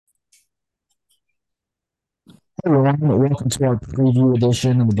Hey everyone, welcome to our preview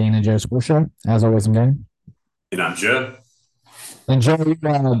edition of the Dan and Joe Sports Show. As always, I'm Dan. And I'm Joe. And Joe, we're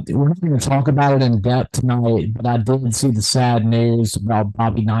not going to talk about it in depth tonight, but I did see the sad news about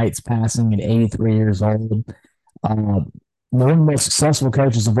Bobby Knight's passing at 83 years old. Uh, One of the most successful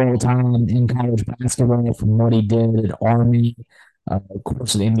coaches of all time in college basketball, from what he did at Army, of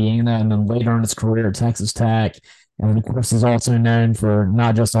course at Indiana, and then later in his career at Texas Tech. And of course, he's also known for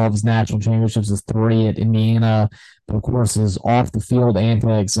not just all of his national championships, his three at Indiana, but of course his off the field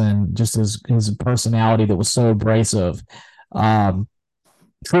antics and just his personality that was so abrasive. Um,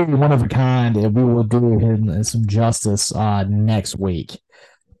 Truly one of a kind, and we will do him some justice next week.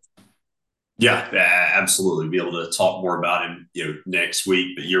 Yeah, absolutely. Be able to talk more about him, next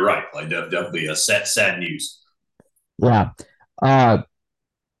week. But you're right, like definitely a sad news. Yeah. Uh,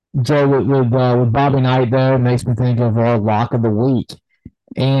 Joe, with Bobby Knight though, it makes me think of our lock of the week.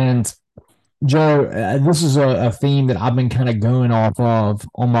 And Joe, this is a theme that I've been kind of going off of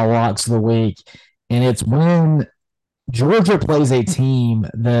on my locks of the week, and it's when Georgia plays a team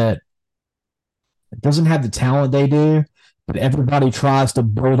that doesn't have the talent they do, but everybody tries to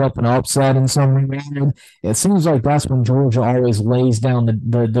build up an upset in some regard. It seems like that's when Georgia always lays down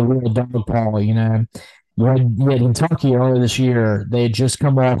the real dog paw. You had Kentucky earlier this year. They had just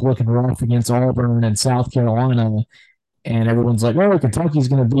come off looking rough against Auburn and South Carolina, and everyone's like, "Oh, Kentucky's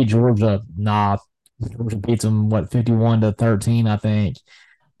going to beat Georgia." Nah, Georgia beats them 51-13, I think.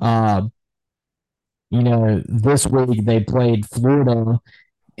 Uh, this week they played Florida,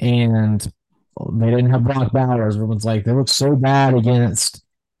 and they didn't have Brock Bowers. Everyone's like, they looked so bad against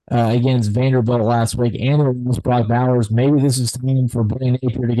Vanderbilt last week, and they lost Brock Bowers. Maybe this is time for Billy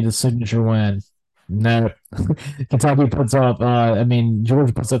Napier to get a signature win. No, Kentucky puts up.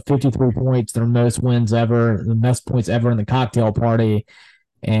 Georgia puts up 53 points, their most wins ever, the best points ever in the cocktail party,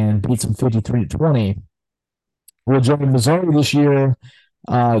 and beats them 53-20. Well, Joe, Missouri this year,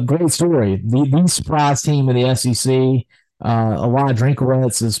 great story. The surprise team of the SEC. A lot of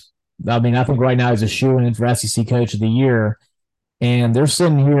Drinkowitz is, I think right now he's a shoe in for SEC Coach of the Year, and they're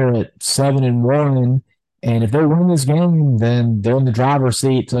sitting here at 7-1. And if they win this game, then they're in the driver's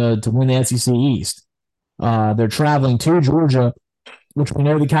seat to win the SEC East. They're traveling to Georgia, which we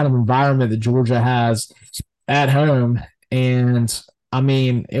know the kind of environment that Georgia has at home. And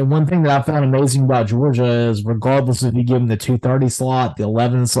one thing that I found amazing about Georgia is regardless if you give them the 2:30 slot, the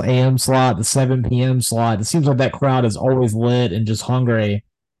 11 a.m. slot, the 7 p.m. slot, it seems like that crowd is always lit and just hungry.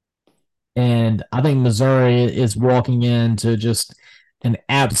 And I think Missouri is walking into just an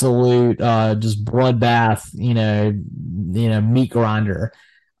absolute just bloodbath, meat grinder.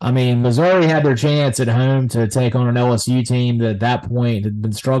 Missouri had their chance at home to take on an LSU team that at that point had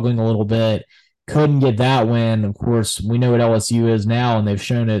been struggling a little bit, couldn't get that win. Of course, we know what LSU is now, and they've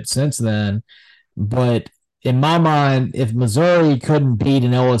shown it since then. But in my mind, if Missouri couldn't beat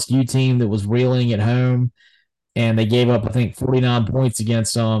an LSU team that was reeling at home and they gave up, I think, 49 points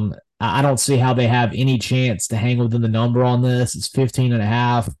against them, I don't see how they have any chance to hang within the number on this. It's 15 and a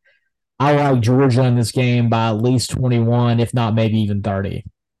half. I like Georgia in this game by at least 21, if not maybe even 30.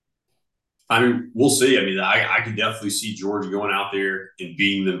 I mean, we'll see. I mean, I can definitely see Georgia going out there and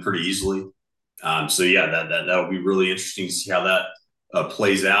beating them pretty easily. So yeah, that would be really interesting to see how that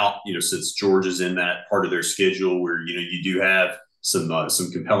plays out. Since Georgia's in that part of their schedule where you do have some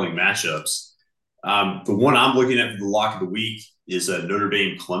compelling matchups. The one I'm looking at for the lock of the week is Notre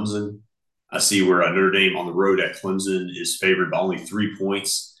Dame Clemson. I see where Notre Dame on the road at Clemson is favored by only 3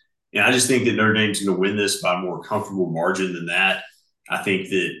 points. And I just think that Notre Dame's going to win this by a more comfortable margin than that. I think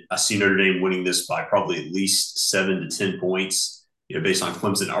that I see Notre Dame winning this by probably at least 7 to 10 points, based on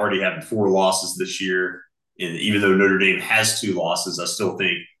Clemson already having 4 losses this year. And even though Notre Dame has 2 losses, I still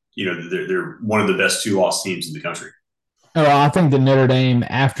think, they're one of the best 2-loss teams in the country. Oh, I think that Notre Dame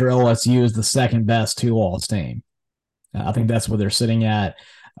after LSU is the second best two-loss team. I think that's where they're sitting at.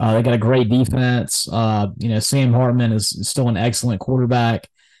 They got a great defense. Sam Hartman is still an excellent quarterback.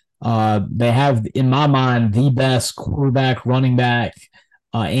 They have, in my mind, the best quarterback, running back,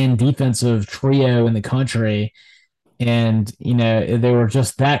 and defensive trio in the country. And, they were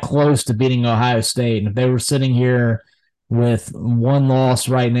just that close to beating Ohio State. And if they were sitting here with one loss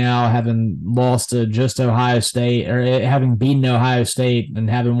right now, having lost to just Ohio State, or having beaten Ohio State and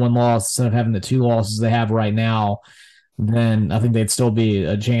having one loss instead of having the 2 losses they have right now, then I think they'd still be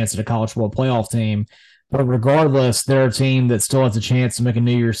a chance at a college football playoff team. But regardless, they're a team that still has a chance to make a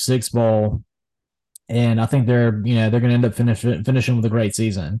New Year's Six bowl, and I think they're going to end up finishing with a great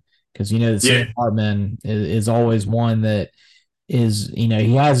season because that Yeah, Sam Hartman is always one that is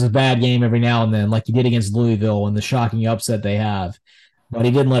he has a bad game every now and then, like he did against Louisville and the shocking upset they have. but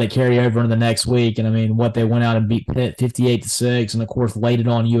he didn't let it carry over in the next week. And I mean, what they went out and beat Pitt 58-6, and of course laid it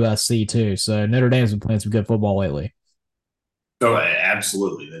on USC too. So Notre Dame's been playing some good football lately. Oh,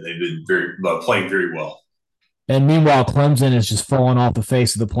 absolutely. They've been playing very well. And meanwhile, Clemson is just falling off the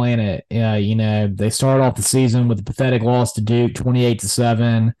face of the planet. They started off the season with a pathetic loss to Duke,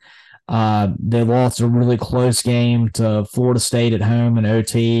 28-7. They lost a really close game to Florida State at home in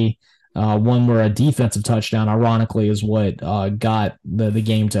OT. One where a defensive touchdown, ironically, is what got the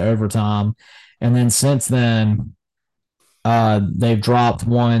game to overtime. And then since then, they've dropped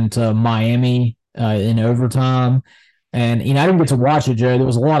one to Miami in overtime. And, I didn't get to watch it, Joe. There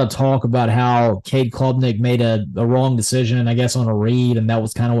was a lot of talk about how Cade Klubnik made a wrong decision, I guess, on a read, and that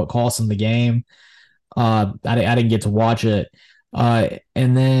was kind of what cost him the game. I didn't get to watch it. And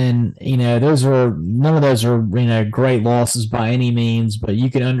then, those are none of those are, great losses by any means, but you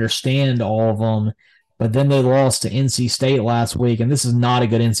can understand all of them. But then they lost to NC State last week, and this is not a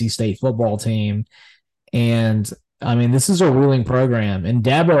good NC State football team. And I mean, this is a ruling program, and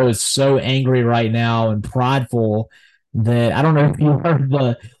Dabo is so angry right now and prideful that I don't know if you heard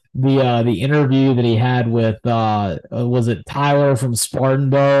the interview that he had with was it Tyler from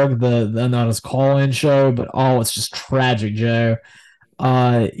Spartanburg, the on his call-in show, but oh, it's just tragic, Joe.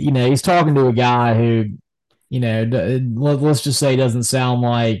 He's talking to a guy who, let's just say doesn't sound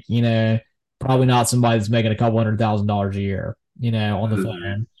like, probably not somebody that's making a couple $100,000 a year, on the Mm-hmm.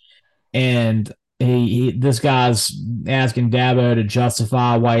 phone. And this guy's asking Dabo to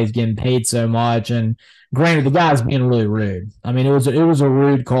justify why he's getting paid so much. And granted, the guy's being really rude. I mean, it was a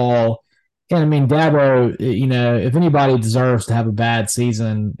rude call. And I mean, Dabo, if anybody deserves to have a bad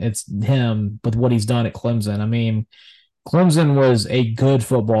season, it's him with what he's done at Clemson. I mean, Clemson was a good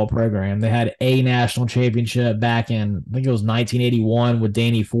football program. They had a national championship back in, I think it was 1981 with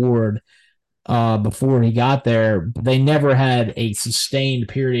Danny Ford before he got there. But they never had a sustained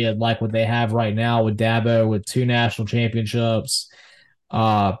period like what they have right now with Dabo, with two national championships,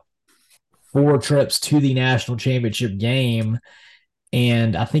 uh, four trips to the national championship game.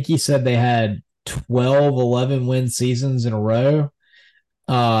 And I think he said they had 12, 11 win seasons in a row.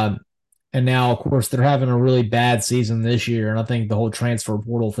 Uh, and now, of course, they're having a really bad season this year. And I think the whole transfer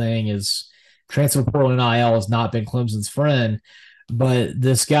portal thing is transfer portal and IL has not been Clemson's friend. But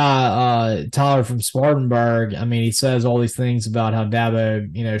this guy, Tyler from Spartanburg, I mean, he says all these things about how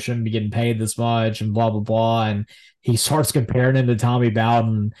Dabo, shouldn't be getting paid this much and blah, blah, blah. And he starts comparing him to Tommy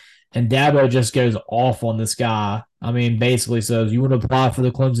Bowden. And Dabo just goes off on this guy. I mean, basically says, you want to apply for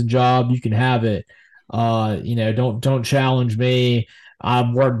the Clemson job, you can have it. Don't challenge me.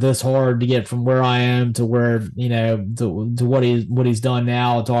 I've worked this hard to get from where I am to where, to what he's done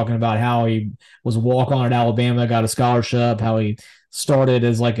now, talking about how he was a walk on at Alabama, got a scholarship, how he started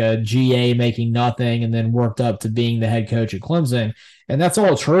as like a GA making nothing and then worked up to being the head coach at Clemson. And that's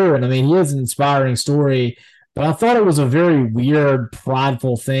all true. And I mean, he is an inspiring story, but I thought it was a very weird,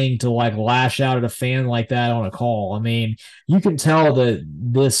 prideful thing to like lash out at a fan like that on a call. I mean, you can tell that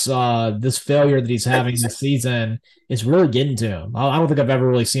this failure that he's having this season is really getting to him. I don't think I've ever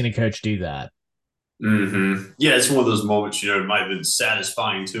really seen a coach do that. Mm-hmm. Yeah, it's one of those moments, it might have been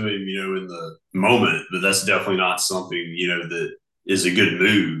satisfying to him, in the moment, but that's definitely not something, that is a good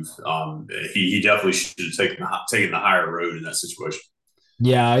move. He definitely should have taken the higher road in that situation.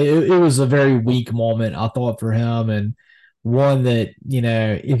 Yeah, it was a very weak moment, I thought, for him, and one that,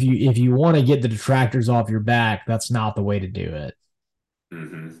 if you want to get the detractors off your back, that's not the way to do it.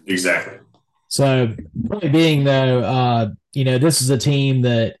 Mm-hmm. Exactly. So, point being though, this is a team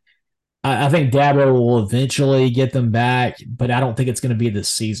that I think Dabo will eventually get them back, but I don't think it's going to be this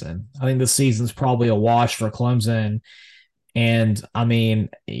season. I think this season's probably a wash for Clemson. And I mean,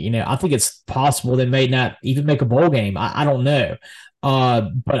 I think it's possible they may not even make a bowl game. I don't know.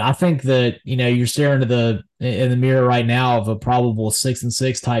 But I think that, you're staring to in the mirror right now of a probable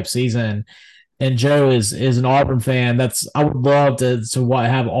 6-6 type season. And Joe is an Auburn fan. I would love to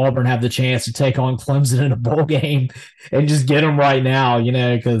have Auburn have the chance to take on Clemson in a bowl game and just get them right now,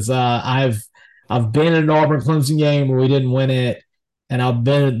 because I've been in an Auburn Clemson game where we didn't win it, and I've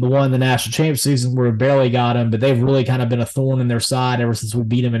been at the one in the national champ season where we barely got them, but they've really kind of been a thorn in their side ever since we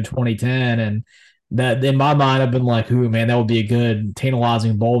beat them in 2010. And that in my mind, I've been like, "Ooh, man, that would be a good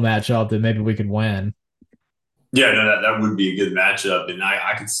tantalizing bowl matchup that maybe we could win." Yeah, no, that would be a good matchup, and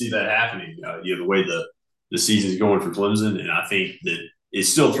I could see that happening. The way the season's going for Clemson, and I think that it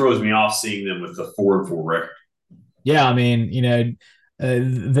still throws me off seeing them with the 4-4 record. Yeah, I mean, they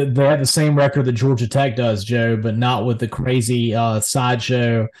have the same record that Georgia Tech does, Joe, but not with the crazy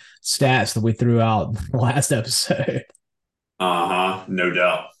sideshow stats that we threw out the last episode. Uh huh. No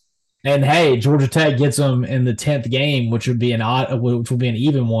doubt. And hey, Georgia Tech gets them in the 10th game, which would be an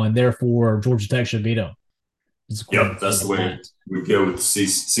even one. Therefore, Georgia Tech should beat them. It's according Yep, to that's the Google way Facts. we go with the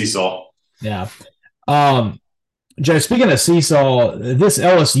seesaw. Yeah. Um, Joe, speaking of seesaw, this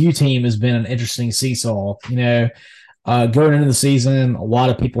LSU team has been an interesting seesaw. Going into the season, a lot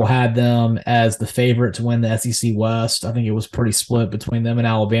of people had them as the favorite to win the SEC West. I think it was pretty split between them and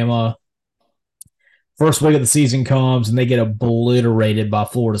Alabama. First week of the season comes and they get obliterated by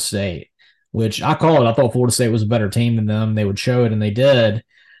Florida State, which I call it. I thought Florida State was a better team than them. They would show it, and they did.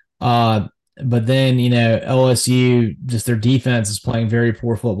 Uh, but then, LSU, just their defense is playing very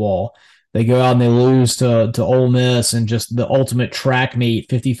poor football. They go out and they lose to Ole Miss and just the ultimate track meet,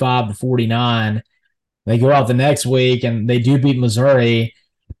 55-49. They go out the next week and they do beat Missouri,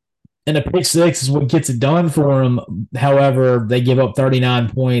 and a pick six is what gets it done for them. However, they give up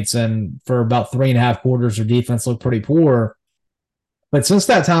 39 points, and for about 3.5 quarters, their defense looked pretty poor. But since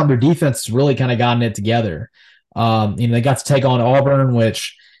that time, their defense has really kind of gotten it together. They got to take on Auburn,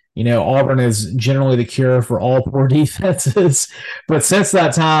 which, Auburn is generally the cure for all poor defenses. But since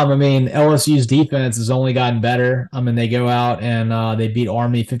that time, I mean, LSU's defense has only gotten better. I mean, they go out and they beat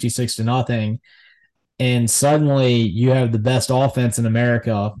Army 56-0, and suddenly you have the best offense in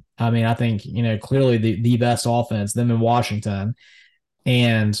America. I mean, I think, clearly the best offense, them in Washington.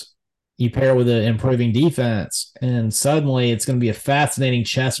 And you pair with an improving defense, and suddenly it's going to be a fascinating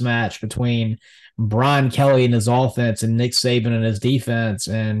chess match between Brian Kelly and his offense and Nick Saban and his defense.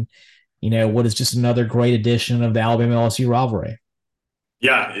 And, what is just another great addition of the Alabama LSU rivalry.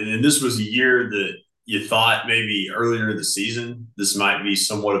 Yeah, and this was a year that you thought maybe earlier in the season this might be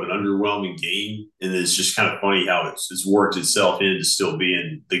somewhat of an underwhelming game, and it's just kind of funny how it's worked itself into still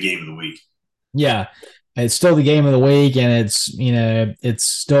being the game of the week. Yeah. It's still the game of the week, and it's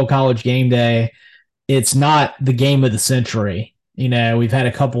still college game day. It's not the game of the century. We've had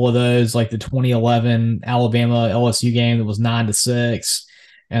a couple of those, like the 2011 Alabama LSU game that was 9-6,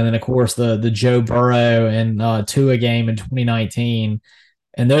 and then of course the Joe Burrow and Tua game in 2019.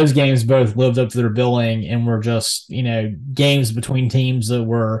 And those games both lived up to their billing and were just games between teams that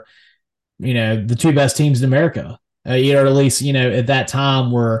were the two best teams in America. Or at least at that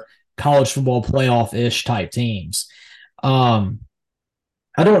time were college football playoff ish type teams. Um,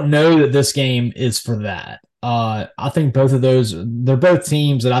 I don't know that this game is for that. I think both of those, they're both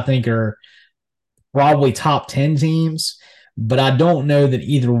teams that I think are probably top 10 teams, but I don't know that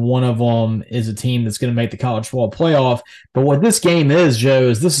either one of them is a team that's going to make the college football playoff. But what this game is, Joe,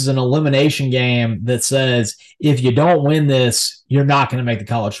 is this is an elimination game that says if you don't win this, you're not going to make the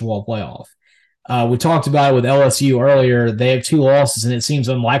college football playoff. We talked about it with LSU earlier. They have 2 losses, and it seems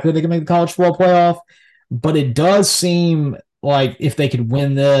unlikely they can make the college football playoff. But it does seem like if they could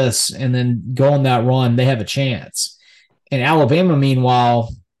win this and then go on that run, they have a chance. And Alabama,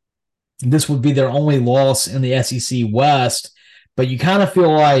 meanwhile, this would be their only loss in the SEC West. But you kind of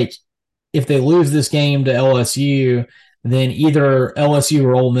feel like if they lose this game to LSU, then either LSU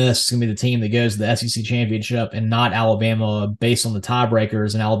or Ole Miss is going to be the team that goes to the SEC championship and not Alabama based on the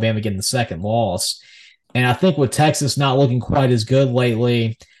tiebreakers and Alabama getting the second loss. And I think with Texas not looking quite as good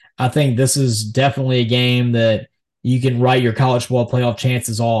lately, I think this is definitely a game that you can write your college football playoff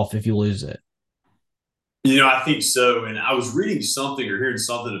chances off if you lose it. I think so. And I was reading something or hearing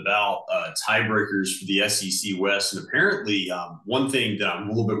something about tiebreakers for the SEC West. And apparently, one thing that I'm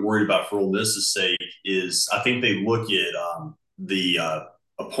a little bit worried about for Ole Miss's sake is I think they look at the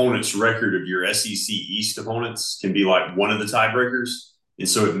opponent's record of your SEC East opponents can be like one of the tiebreakers. And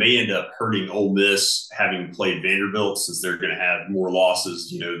so it may end up hurting Ole Miss having played Vanderbilt since they're going to have more losses,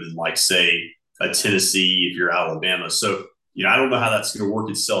 than like, say, a Tennessee if you're Alabama. So, I don't know how that's going to work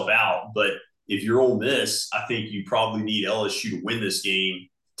itself out, but if you're Ole Miss, I think you probably need LSU to win this game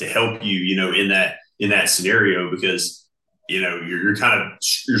to help you, in that scenario because you're kind of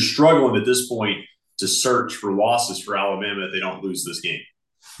you're struggling at this point to search for losses for Alabama if they don't lose this game.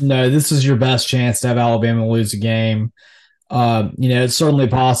 No, this is your best chance to have Alabama lose a game. It's certainly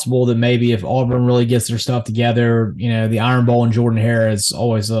possible that maybe if Auburn really gets their stuff together, the Iron Bowl and Jordan Hare is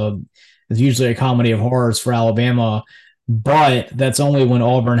usually a comedy of horrors for Alabama, but that's only when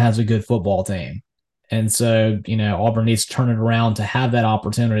Auburn has a good football team. And so, Auburn needs to turn it around to have that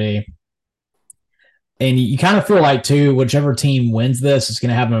opportunity. And you kind of feel like, too, whichever team wins this is going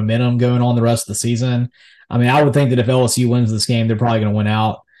to have momentum going on the rest of the season. I mean, I would think that if LSU wins this game, they're probably going to win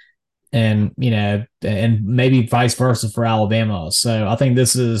out, and and maybe vice versa for Alabama. So I think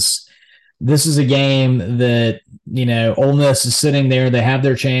this is a game that Ole Miss is sitting there. They have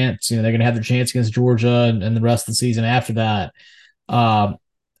their chance. They're going to have their chance against Georgia and the rest of the season after that.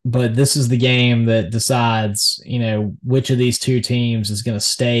 but this is the game that decides, which of these two teams is going to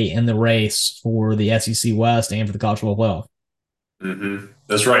stay in the race for the SEC West and for the college football playoff.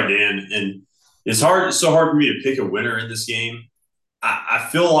 That's right, Dan. And it's so hard for me to pick a winner in this game. I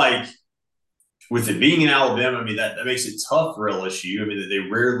feel like with it being in Alabama, I mean, that makes it tough for LSU. I mean, they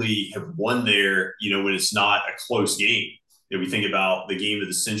rarely have won there, when it's not a close game. We think about the game of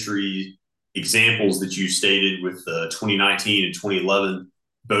the century examples that you stated with 2019 and 2011,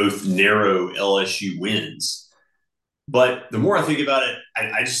 both narrow LSU wins. But the more I think about it,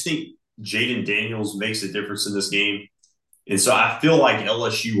 I just think Jayden Daniels makes a difference in this game. And so I feel like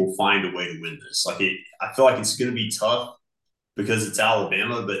LSU will find a way to win this. I feel like it's going to be tough because it's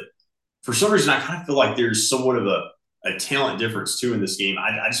Alabama, but for some reason, I kind of feel like there's somewhat of a talent difference too in this game.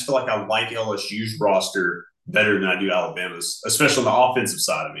 I just feel like I like LSU's roster better than I do Alabama's, especially on the offensive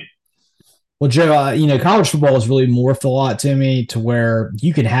side of me. Well, Joe, college football has really morphed a lot to me to where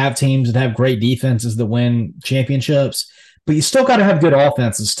you can have teams that have great defenses that win championships, but you still got to have good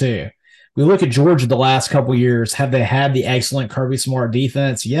offenses too. We look at Georgia the last couple of years. Have they had the excellent Kirby Smart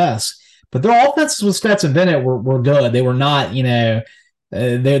defense? Yes. But their offenses with Stetson Bennett were good. They were not,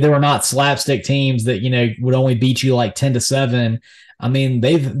 they were not slapstick teams that, would only beat you like 10-7. I mean,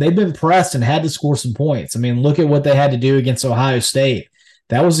 they've been pressed and had to score some points. I mean, look at what they had to do against Ohio State.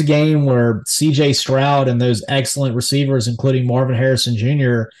 That was a game where CJ Stroud and those excellent receivers, including Marvin Harrison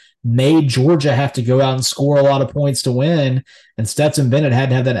Jr., made Georgia have to go out and score a lot of points to win. And Stetson Bennett had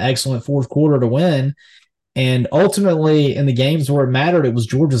to have that excellent fourth quarter to win. And ultimately, in the games where it mattered, it was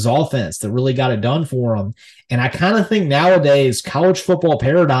Georgia's offense that really got it done for them. And I kind of think nowadays college football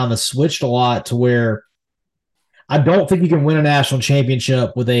paradigm has switched a lot to where I don't think you can win a national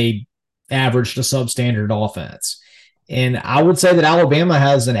championship with a average to substandard offense. And I would say that Alabama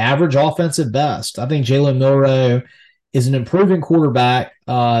has an average offense at best. I think Jalen Milroe is an improving quarterback.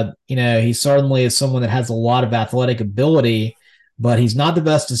 He certainly is someone that has a lot of athletic ability, but he's not the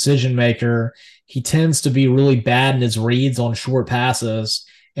best decision maker. He tends to be really bad in his reads on short passes.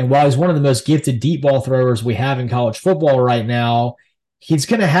 And while he's one of the most gifted deep ball throwers we have in college football right now, he's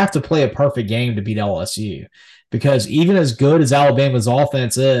going to have to play a perfect game to beat LSU. Because even as good as Alabama's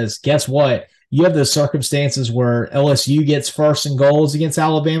offense is, guess what? You have the circumstances where LSU gets first and goals against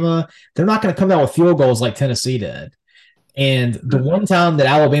Alabama. They're not going to come out with field goals like Tennessee did. And the one time that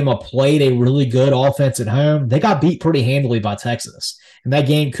Alabama played a really good offense at home, they got beat pretty handily by Texas. And that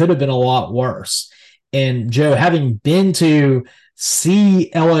game could have been a lot worse. And Joe, having been to see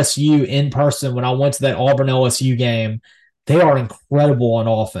LSU in person when I went to that Auburn LSU game, they are incredible on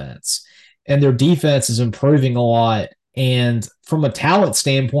offense. And their defense is improving a lot. And from a talent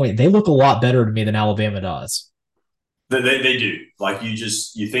standpoint, they look a lot better to me than Alabama does. They do. Like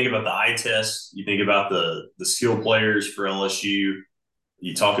you think about the eye test, you think about the skill players for LSU.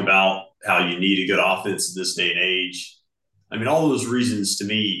 You talk about how you need a good offense in this day and age. I mean, all those reasons to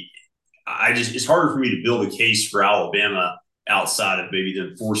me, it's harder for me to build a case for Alabama outside of maybe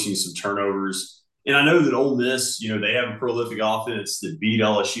them forcing some turnovers. And I know that Ole Miss, they have a prolific offense that beat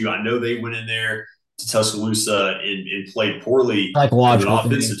LSU. I know they went in there to Tuscaloosa and played poorly from an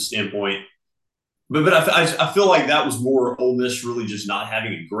offensive standpoint. But I feel like that was more Ole Miss really just not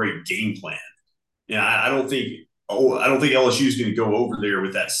having a great game plan. I don't think LSU is going to go over there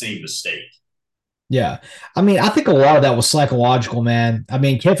with that same mistake. Yeah. I mean, I think a lot of that was psychological, man. I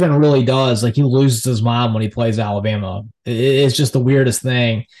mean, Kiffin really does. Like, he loses his mind when he plays Alabama. It's just the weirdest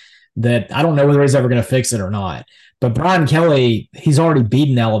thing that I don't know whether he's ever going to fix it or not. But Brian Kelly, he's already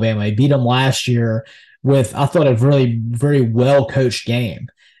beaten Alabama. He beat them last year with, I thought, a really, very well-coached game.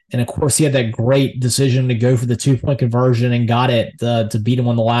 And, of course, he had that great decision to go for the two-point conversion and got it to beat him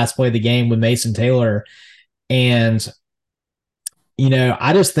on the last play of the game with Mason Taylor. And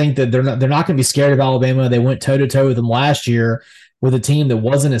I just think that they're not going to be scared of Alabama. They went toe-to-toe with them last year with a team that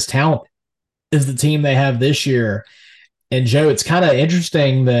wasn't as talented as the team they have this year. And, Joe, it's kind of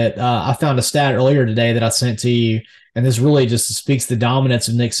interesting that I found a stat earlier today that I sent to you, and this really just speaks to the dominance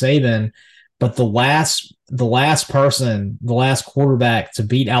of Nick Saban. But the last quarterback to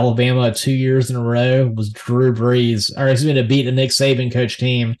beat Alabama 2 years in a row was Drew Brees. Or, excuse me, to beat a Nick Saban coach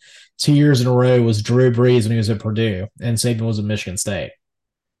team 2 years in a row was Drew Brees when he was at Purdue, and Saban was at Michigan State.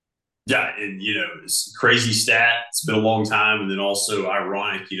 Yeah, and it's a crazy stat. It's been a long time, and then also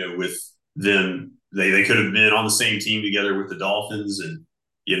ironic, with them, they could have been on the same team together with the Dolphins, and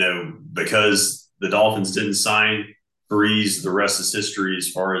because the Dolphins didn't sign Brees, the rest is history as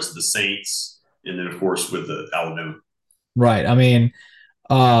far as the Saints, and then of course with the Alabama. Right. I mean,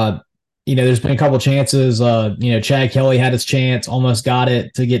 there's been a couple of chances. Chad Kelly had his chance, almost got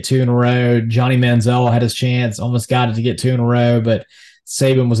it to get two in a row. Johnny Manziel had his chance, almost got it to get two in a row. But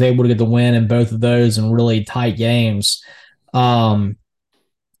Saban was able to get the win in both of those in really tight games. Um,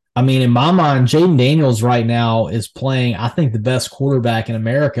 I mean, in my mind, Jayden Daniels right now is playing, I think, the best quarterback in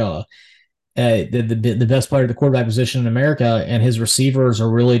America, the best player at the quarterback position in America, and his receivers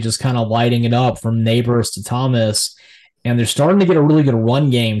are really just kind of lighting it up from Neighbors to Thomas, and they're starting to get a really good run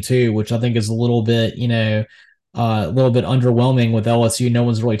game too, which I think is a little bit, a little bit underwhelming with LSU. No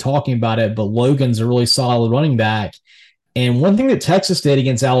one's really talking about it, but Logan's a really solid running back. And one thing that Texas did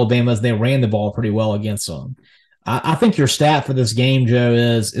against Alabama is they ran the ball pretty well against them. I think your stat for this game, Joe,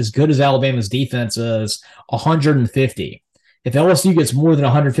 is as good as Alabama's defense is 150. If LSU gets more than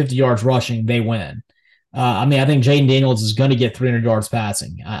 150 yards rushing, they win. I mean, I think Jayden Daniels is going to get 300 yards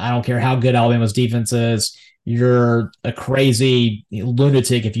passing. I don't care how good Alabama's defense is. You're a crazy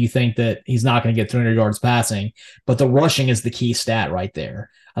lunatic if you think that he's not going to get 300 yards passing. But the rushing is the key stat right there.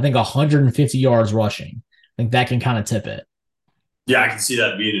 I think 150 yards rushing. I think that can kind of tip it. Yeah, I can see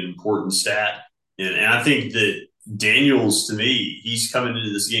that being an important stat. And I think that Daniels, to me, he's coming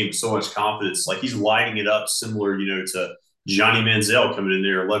into this game with so much confidence. Like he's lighting it up similar, to Johnny Manziel coming in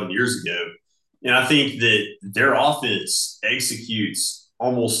there 11 years ago. And I think that their offense executes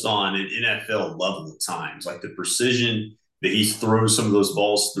almost on an NFL level at times. Like the precision that he throws some of those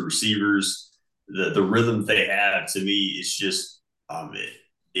balls to the receivers, the rhythm they have, to me, is just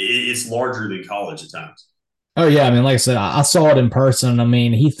it's larger than college at times. Oh yeah, I mean, like I said, I saw it in person. I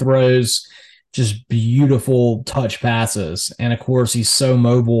mean, he throws just beautiful touch passes, and of course, he's so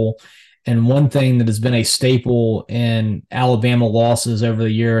mobile. And one thing that has been a staple in Alabama losses over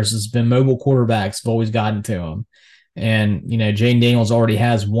the years has been mobile quarterbacks have always gotten to him. And Jayden Daniels already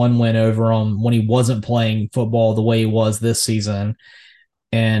has one win over him when he wasn't playing football the way he was this season.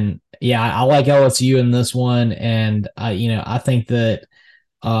 And yeah, I like LSU in this one, and I think that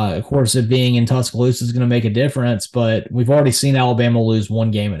of course, it being in Tuscaloosa is going to make a difference, but we've already seen Alabama lose one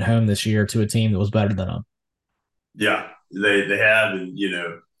game at home this year to a team that was better than them. Yeah, they have, and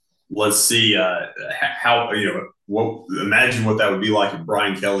let's see how what imagine what that would be like if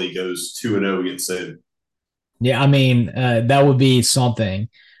Brian Kelly goes 2-0 against Saban. Yeah, I mean that would be something.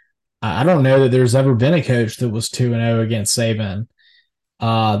 I don't know that there's ever been a coach that was 2-0 against Saban.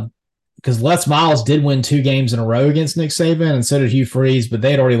 Because Les Miles did win 2 games in a row against Nick Saban, and so did Hugh Freeze, but they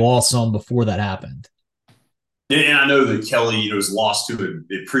had already lost some before that happened. And I know that Kelly, has lost to him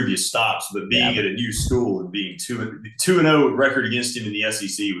in previous stops, but being Yeah. at a new school and being 2-0 record against him in the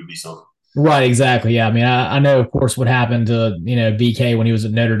SEC would be something. Right, exactly. Yeah, I mean, I know, of course, what happened to BK when he was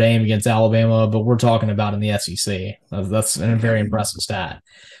at Notre Dame against Alabama, but we're talking about in the SEC. That's a very impressive stat.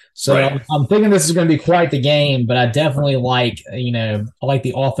 So Right. I'm thinking this is going to be quite the game, but I definitely like I like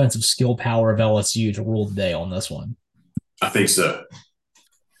the offensive skill power of LSU to rule the day on this one. I think so.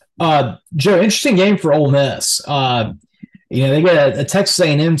 Joe, interesting game for Ole Miss. They got a Texas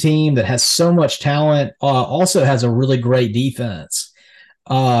A&M team that has so much talent, also has a really great defense.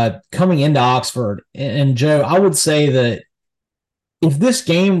 Coming into Oxford. And Joe, I would say that if this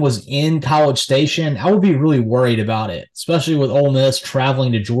game was in College Station, I would be really worried about it, especially with Ole Miss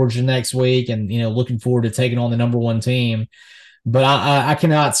traveling to Georgia next week and looking forward to taking on the number one team. But I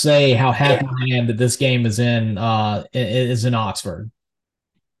cannot say how happy I am that this game is in Oxford.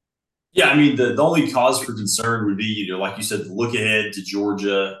 Yeah, I mean the only cause for concern would be like you said, the look ahead to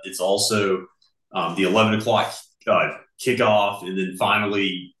Georgia. It's also the 11 o'clock kickoff, and then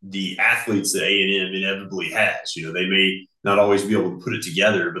finally the athletes that A&M inevitably has. They may not always be able to put it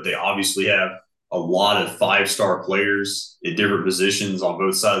together, but they obviously have a lot of 5-star players at different positions on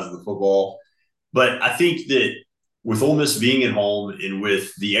both sides of the football. But I think that with Ole Miss being at home and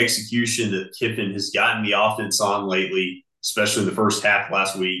with the execution that Kiffin has gotten the offense on lately, especially in the first half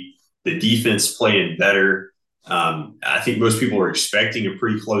last week, the defense playing better. I think most people are expecting a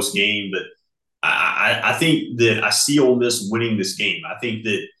pretty close game, but I think that I see Ole Miss winning this game. I think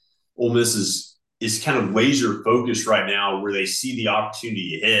that Ole Miss is kind of laser focused right now, where they see the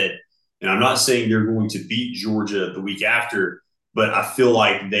opportunity ahead. And I'm not saying they're going to beat Georgia the week after, but I feel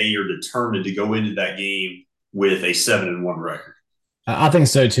like they are determined to go into that game with a 7-1 record. I think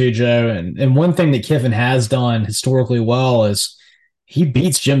so too, Joe. And one thing that Kiffin has done historically well is he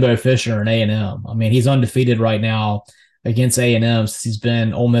beats Jimbo Fisher in A&M. I mean, he's undefeated right now against A&M since he's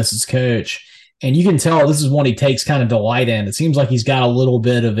been Ole Miss's coach. And you can tell this is one he takes kind of delight in. It seems like he's got a little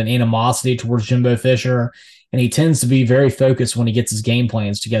bit of an animosity towards Jimbo Fisher, and he tends to be very focused when he gets his game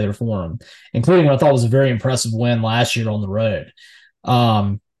plans together for him, including what I thought was a very impressive win last year on the road.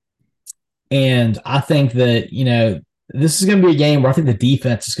 And I think that, this is going to be a game where I think the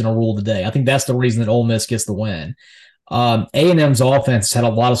defense is going to rule the day. I think that's the reason that Ole Miss gets the win. A&M's offense had a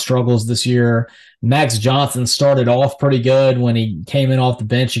lot of struggles this year. Max Johnson started off pretty good when he came in off the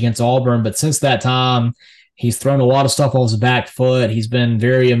bench against Auburn, but since that time, he's thrown a lot of stuff off his back foot. He's been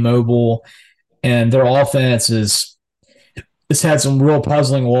very immobile, and their offense has had some real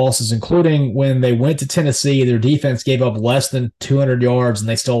puzzling losses, including when they went to Tennessee. Their defense gave up less than 200 yards, and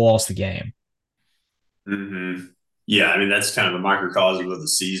they still lost the game. Mm-hmm. Yeah, I mean that's kind of a microcosm of the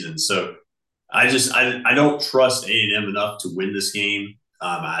season. So I don't trust A&M enough to win this game.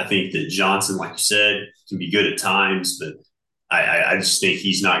 I think that Johnson, like you said, can be good at times, but I just think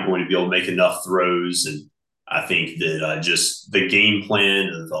he's not going to be able to make enough throws. And I think that just the game plan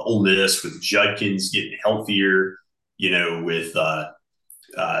of the Ole Miss with Judkins getting healthier, with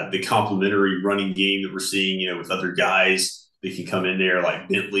the complementary running game that we're seeing, with other guys that can come in there like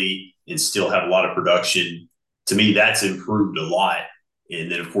Bentley and still have a lot of production. To me, that's improved a lot.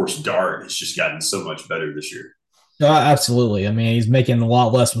 And then, of course, Dart has just gotten so much better this year. Absolutely. I mean, he's making a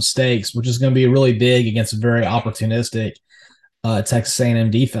lot less mistakes, which is going to be really big against a very opportunistic Texas A&M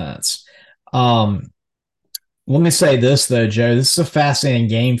defense. Um, Let me say this though, Joe. This is a fascinating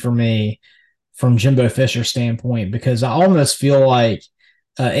game for me from Jimbo Fisher's standpoint because I almost feel like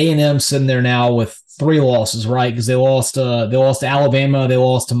A&M sitting there now with three losses, right? Because they lost to Alabama, they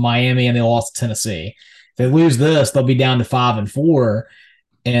lost to Miami, and they lost to Tennessee. If they lose this, they'll be down to 5-4,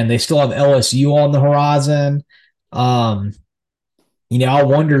 and they still have LSU on the horizon. Um, I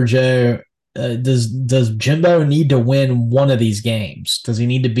wonder, Joe, does Jimbo need to win one of these games? Does he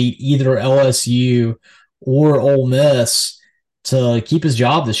need to beat either LSU or Ole Miss to keep his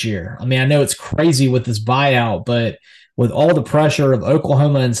job this year? I mean, I know it's crazy with this buyout, but with all the pressure of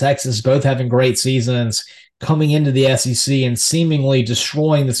Oklahoma and Texas both having great seasons, coming into the SEC and seemingly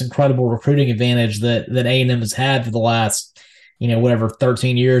destroying this incredible recruiting advantage that A&M has had for the last, whatever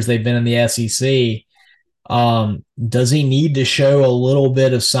 13 years they've been in the SEC. Does he need to show a little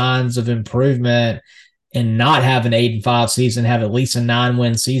bit of signs of improvement and not have an 8-5 season, have at least a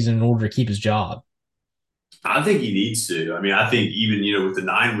 9-win season in order to keep his job? I think he needs to. I mean, I think even, with the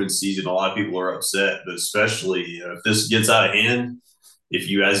 9-win season, a lot of people are upset, but especially, if this gets out of hand, if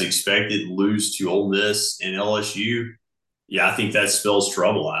you, as expected, lose to Ole Miss and LSU, yeah, I think that spells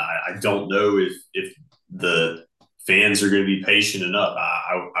trouble. I don't know if the fans are going to be patient enough.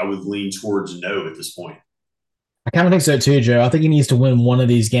 I would lean towards no at this point. I kind of think so too, Joe. I think he needs to win one of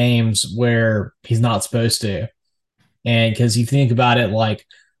these games where he's not supposed to. And because you think about it, like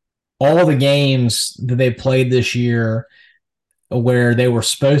all the games that they played this year where they were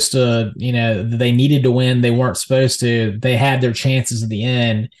supposed to, they needed to win, they weren't supposed to, they had their chances at the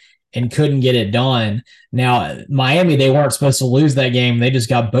end and couldn't get it done. Now, Miami, they weren't supposed to lose that game. They just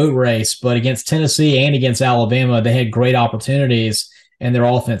got boat raced. But against Tennessee and against Alabama, they had great opportunities and their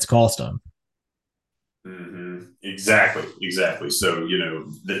offense cost them. Mm-hmm. Exactly, exactly. So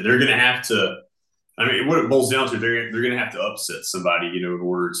they're going to have to. I mean, what it boils down to, they're going to have to upset somebody, in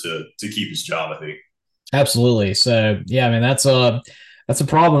order to keep his job. I think. Absolutely. So yeah, I mean that's a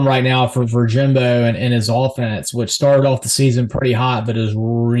problem right now for Jimbo and his offense, which started off the season pretty hot, but has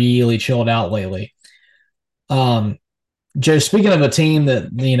really chilled out lately. Um, Joe, speaking of a team that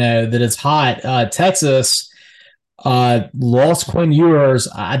is hot, Texas lost Quinn Ewers.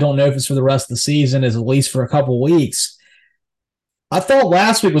 I don't know if it's for the rest of the season, is at least for a couple weeks. I thought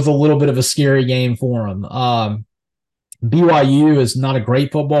last week was a little bit of a scary game for him. BYU is not a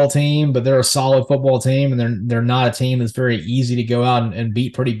great football team, but they're a solid football team, and they're not a team that's very easy to go out and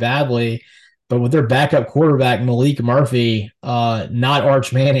beat pretty badly. But with their backup quarterback Malik Murphy, not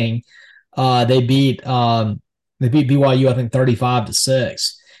Arch Manning, they beat BYU I think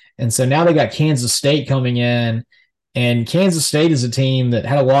 35-6, and so now they got Kansas State coming in, and Kansas State is a team that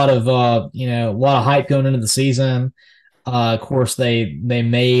had a lot of a lot of hype going into the season. Of course, they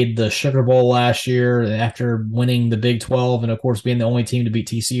made the Sugar Bowl last year after winning the Big 12, and of course being the only team to beat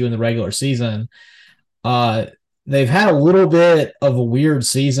TCU in the regular season. Uh, they've had a little bit of a weird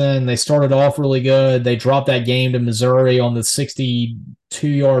season. They started off really good. They dropped that game to Missouri on the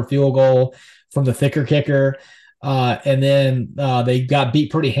 62-yard field goal from the thicker kicker, and then they got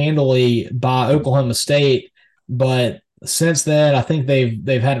beat pretty handily by Oklahoma State. But since then, I think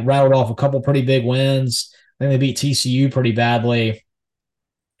they've had rattled off a couple pretty big wins. I think they beat TCU pretty badly.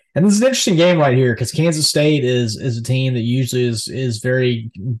 And this is an interesting game right here because Kansas State is a team that usually is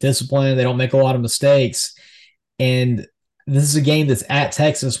very disciplined. They don't make a lot of mistakes. And this is a game that's at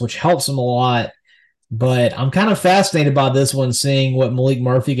Texas, which helps them a lot. But I'm kind of fascinated by this one, seeing what Malik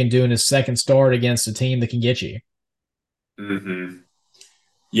Murphy can do in his second start against a team that can get you. Mm-hmm.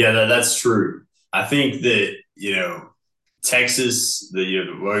 Yeah, that's true. I think that Texas. We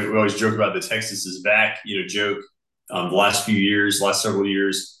always joke about the Texas is back. Joke. the last few years, last several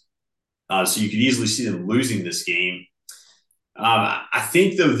years. So you could easily see them losing this game. I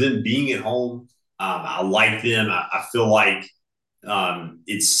think though, them being at home, I like them. I feel like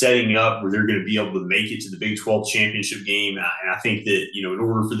it's setting up where they're going to be able to make it to the Big 12 championship game. And I think that, in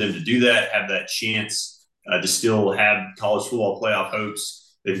order for them to do that, have that chance to still have college football playoff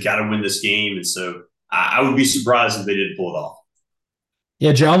hopes, they've got to win this game. And so I would be surprised if they didn't pull it off.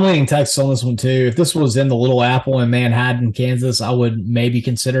 Yeah, Joe, I'm leaning Texas on this one too. If this was in the Little Apple in Manhattan, Kansas, I would maybe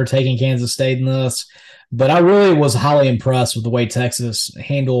consider taking Kansas State in this. But I really was highly impressed with the way Texas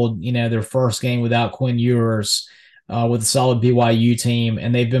handled, their first game without Quinn Ewers, with a solid BYU team,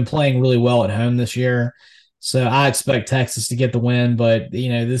 and they've been playing really well at home this year. So I expect Texas to get the win, but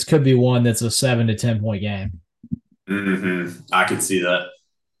this could be one that's a 7 to 10 point game. I could see that.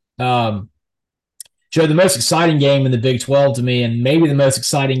 Um, Joe, the most exciting game in the Big 12 to me, and maybe the most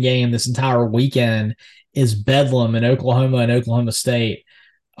exciting game this entire weekend, is Bedlam in Oklahoma and Oklahoma State.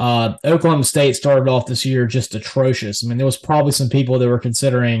 Oklahoma State started off this year just atrocious. I mean, there was probably some people that were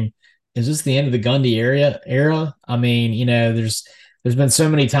considering, is this the end of the Gundy era? I mean, there's been so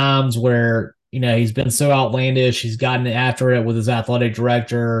many times where he's been so outlandish. He's gotten after it with his athletic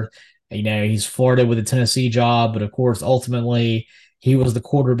director. He's flirted with the Tennessee job, but of course, ultimately, he was the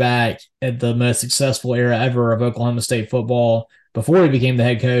quarterback at the most successful era ever of Oklahoma State football before he became the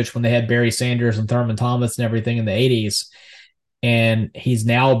head coach when they had Barry Sanders and Thurman Thomas and everything in the 80s. And he's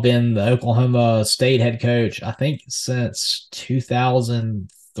now been the Oklahoma State head coach, I think, since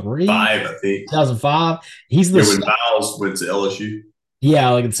 2003, Five, I think. 2005. He's Yeah, when the Miles went to LSU. yeah,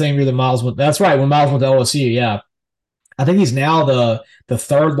 like the same year that Miles went. That's right, when Miles went to OSU. Yeah, I think he's now the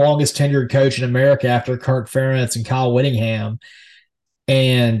third longest tenured coach in America after Kirk Ferentz and Kyle Whittingham.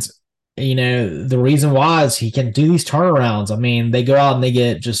 And the reason why is he can do these turnarounds. I mean, they go out and they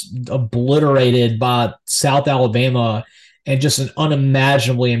get just obliterated by South Alabama and just an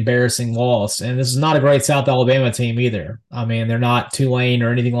unimaginably embarrassing loss. And this is not a great South Alabama team either. I mean, they're not Tulane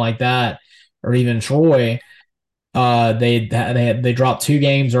or anything like that, or even Troy. They dropped 2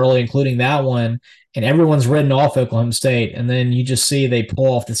 games early, including that one, and everyone's written off Oklahoma State. And then you just see they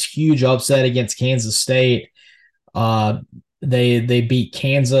pull off this huge upset against Kansas State. Uh, they beat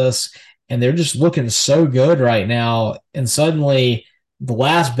Kansas, and they're just looking so good right now. And suddenly, the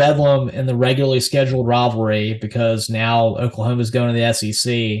last bedlam in the regularly scheduled rivalry, because now Oklahoma's going to the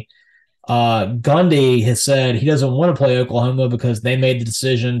SEC. Gundy has said he doesn't want to play Oklahoma because they made the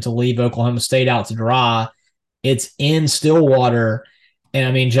decision to leave Oklahoma State out to dry. It's in Stillwater. And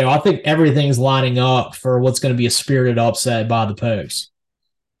I mean, Joe, I think everything's lining up for what's going to be a spirited upset by the Pokes.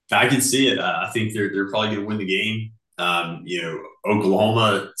 I can see it. I think they're probably going to win the game.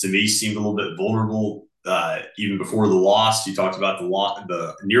 Oklahoma to me seemed a little bit vulnerable even before the loss. You talked about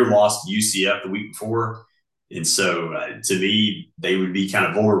the near loss to UCF the week before, and so to me they would be kind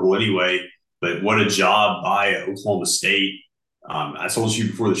of vulnerable anyway. But what a job by Oklahoma State! I told you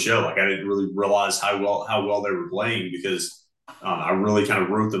before the show, like I didn't really realize how well they were playing because I really kind of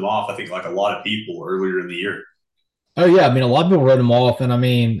wrote them off. I think like a lot of people earlier in the year. Oh yeah, I mean a lot of people wrote them off, and I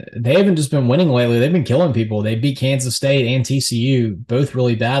mean they haven't just been winning lately; they've been killing people. They beat Kansas State and TCU both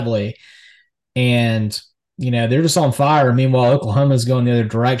really badly, and they're just on fire. Meanwhile, Oklahoma's going the other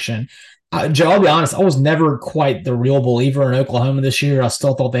direction. Joe, I'll be honest, I was never quite the real believer in Oklahoma this year. I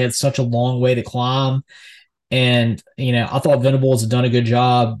still thought they had such a long way to climb, and I thought Venables had done a good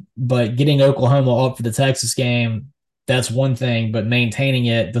job, but getting Oklahoma up for the Texas game, that's one thing, but maintaining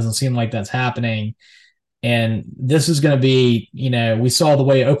it doesn't seem like that's happening. And this is going to be, we saw the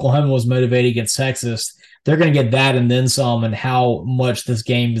way Oklahoma was motivated against Texas. They're going to get that and then some, and how much this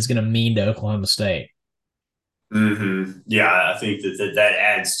game is going to mean to Oklahoma State. Yeah, I think that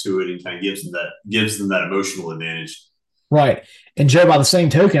adds to it and kind of gives them that emotional advantage. Right. And Joe, by the same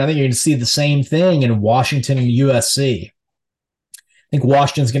token, I think you're going to see the same thing in Washington and USC. I think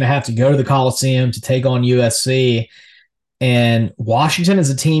Washington's going to have to go to the Coliseum to take on USC. And Washington is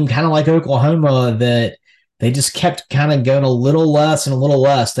a team kind of like Oklahoma that they just kept kind of going a little less and a little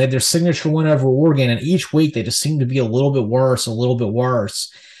less. They had their signature win over Oregon, and each week they just seem to be a little bit worse, a little bit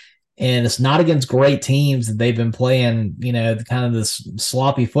worse. And it's not against great teams that they've been playing, kind of this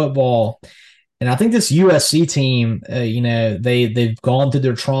sloppy football. And I think this USC team, they've gone through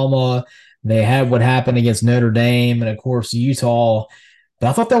their trauma. They had what happened against Notre Dame and, of course, Utah. But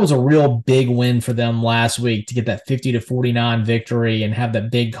I thought that was a real big win for them last week to get that 50-49 victory and have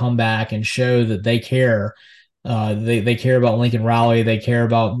that big comeback and show that they care. They care about Lincoln Riley. They care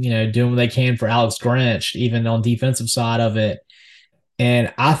about doing what they can for Alex Grinch, even on defensive side of it.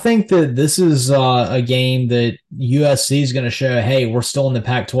 And I think that this is a game that USC is going to show, hey, we're still in the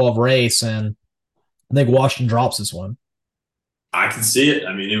Pac-12 race, and I think Washington drops this one. I can see it.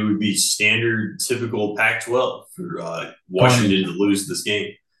 I mean, it would be standard, typical Pac-12 for Carnage. Washington to lose this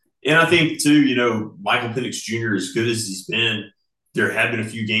game. And I think too, Michael Penix Jr. as good as he's been, there have been a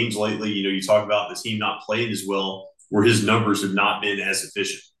few games lately. You talk about the team not playing as well, where his numbers have not been as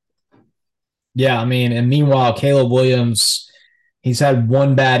efficient. Yeah, I mean, and meanwhile, Caleb Williams, he's had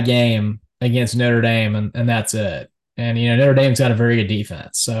one bad game against Notre Dame, and that's it. And Notre Dame's got a very good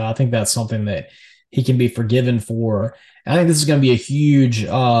defense, so I think that's something that he can be forgiven for. And I think this is going to be a huge,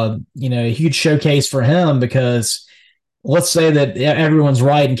 a huge showcase for him because let's say that everyone's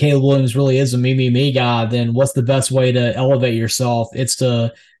right and Caleb Williams really is a me guy. Then what's the best way to elevate yourself? It's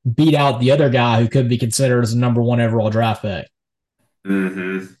to beat out the other guy who could be considered as a number one overall draft pick.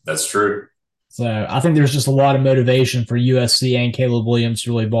 That's true. So I think there's just a lot of motivation for USC and Caleb Williams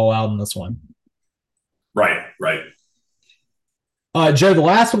to really ball out in this one. Right, right. Joe, the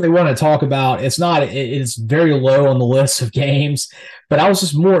last one they want to talk about, it's very low on the list of games, but I was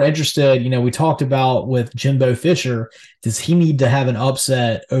just more interested. We talked about with Jimbo Fisher, does he need to have an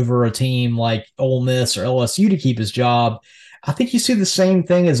upset over a team like Ole Miss or LSU to keep his job? I think you see the same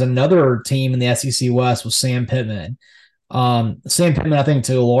thing as another team in the SEC West with Sam Pittman. Sam Pittman, I think,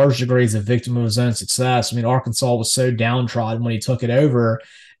 to a large degree, is a victim of his own success. I mean, Arkansas was so downtrodden when he took it over,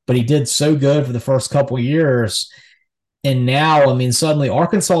 but he did so good for the first couple of years. And now, I mean, suddenly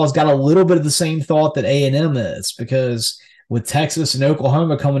Arkansas has got a little bit of the same thought that A&M is because with Texas and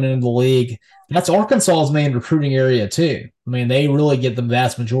Oklahoma coming into the league, that's Arkansas's main recruiting area too. I mean, they really get the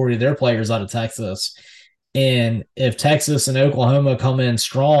vast majority of their players out of Texas. And if Texas and Oklahoma come in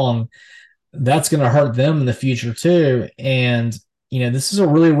strong, that's going to hurt them in the future too. And, this is a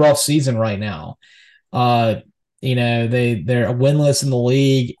really rough season right now. Uh, they're winless in the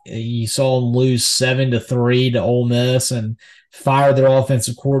league. You saw them lose 7-3 to Ole Miss and fire their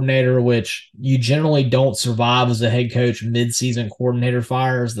offensive coordinator, which you generally don't survive as a head coach midseason coordinator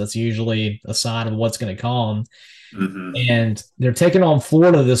fires. That's usually a sign of what's going to come. And they're taking on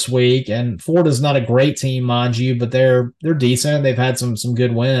Florida this week, and Florida's not a great team, mind you, but they're decent. They've had some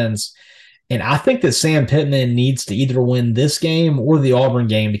good wins. And I think that Sam Pittman needs to either win this game or the Auburn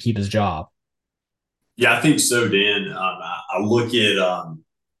game to keep his job. Yeah, I think so, Dan. I look at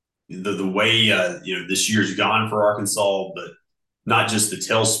the way this year's gone for Arkansas, but not just the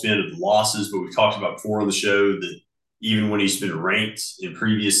tailspin of the losses, but we've talked about before on the show that even when he's been ranked in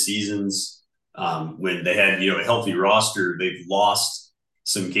previous seasons, when they had a healthy roster, they've lost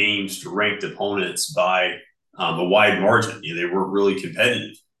some games to ranked opponents by a wide margin. They weren't really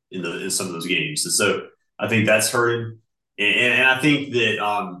competitive in some of those games, and so I think that's hurting. And I think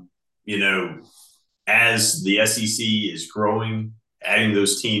that as the SEC is growing, adding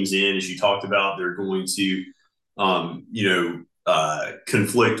those teams in, as you talked about, they're going to,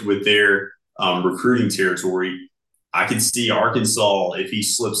 conflict with their recruiting territory. I could see Arkansas, if he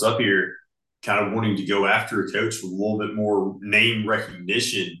slips up here, kind of wanting to go after a coach with a little bit more name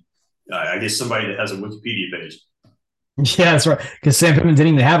recognition. I guess somebody that has a Wikipedia page. Yeah, that's right. Because Sam Pittman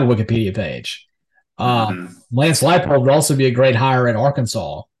didn't even have a Wikipedia page. Lance Leipold would also be a great hire at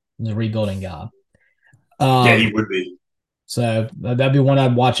Arkansas, the rebuilding guy. Yeah, he would be. So that'd be one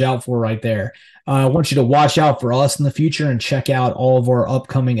I'd watch out for right there. I want you to watch out for us in the future and check out all of our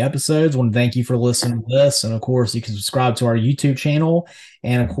upcoming episodes. I want to thank you for listening to this. And of course, you can subscribe to our YouTube channel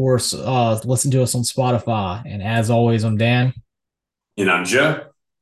and of course, listen to us on Spotify. And as always, I'm Dan. And I'm Joe.